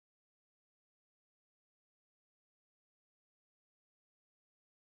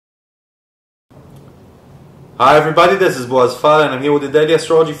Hi everybody, this is Boaz Fyler and I'm here with the daily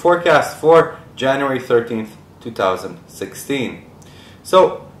astrology forecast for January 13th, 2016.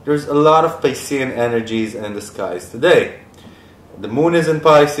 So, there's a lot of Piscean energies in the skies today. The moon is in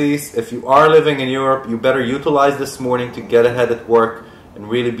Pisces. If you are living in Europe, you better utilize this morning to get ahead at work and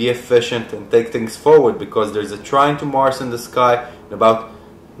really be efficient and take things forward, because there's a trine to Mars in the sky at about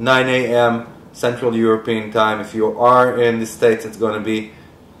 9 a.m. Central European time. If you are in the States, it's going to be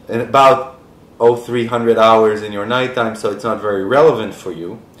in about 0300 hours in your nighttime, so it's not very relevant for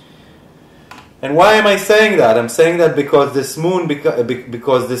you. And why am I saying that? I'm saying that because this moon,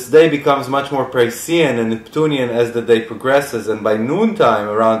 because this day becomes much more Piscean and Neptunian as the day progresses, and by noontime,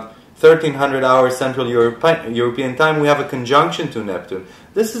 around 1300 hours Central European time, we have a conjunction to Neptune.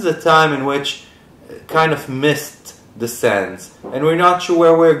 This is a time in which kind of mist descends, and we're not sure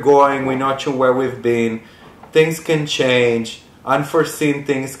where we're going, we're not sure where we've been, things can change, unforeseen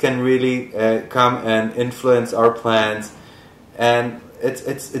things can really come and influence our plans, and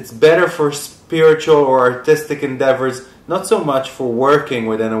it's better for spiritual or artistic endeavors, not so much for working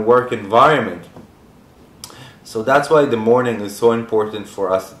within a work environment. So that's why the morning is so important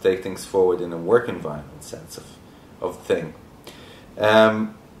for us to take things forward in a work environment sense of thing.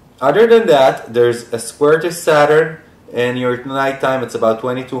 Other than that, there's a square to Saturn in your nighttime. It's about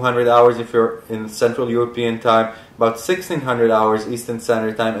 2200 hours if you're in Central European time, about 1600 hours Eastern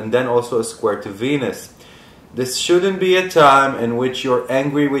Standard Time, and then also a square to Venus. This shouldn't be a time in which you're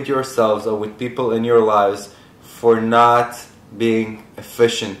angry with yourselves or with people in your lives for not being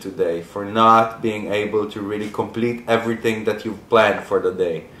efficient today, for not being able to really complete everything that you've planned for the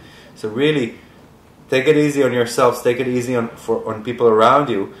day. So really, take it easy on yourselves, take it easy on people around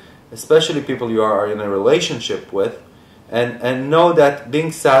you, especially people you are in a relationship with, and know that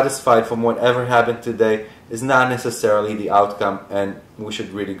being satisfied from whatever happened today is not necessarily the outcome, and we should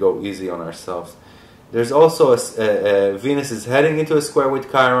really go easy on ourselves. There's also Venus is heading into a square with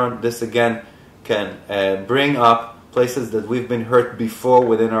Chiron. This again can bring up places that we've been hurt before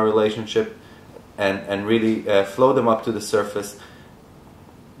within our relationship and really flow them up to the surface.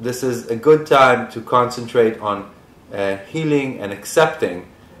 This is a good time to concentrate on healing and accepting,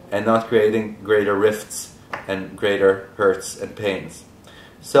 and not creating greater rifts and greater hurts and pains.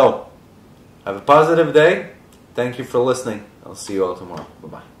 So, have a positive day. Thank you for listening. I'll see you all tomorrow.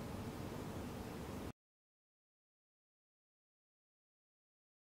 Bye-bye.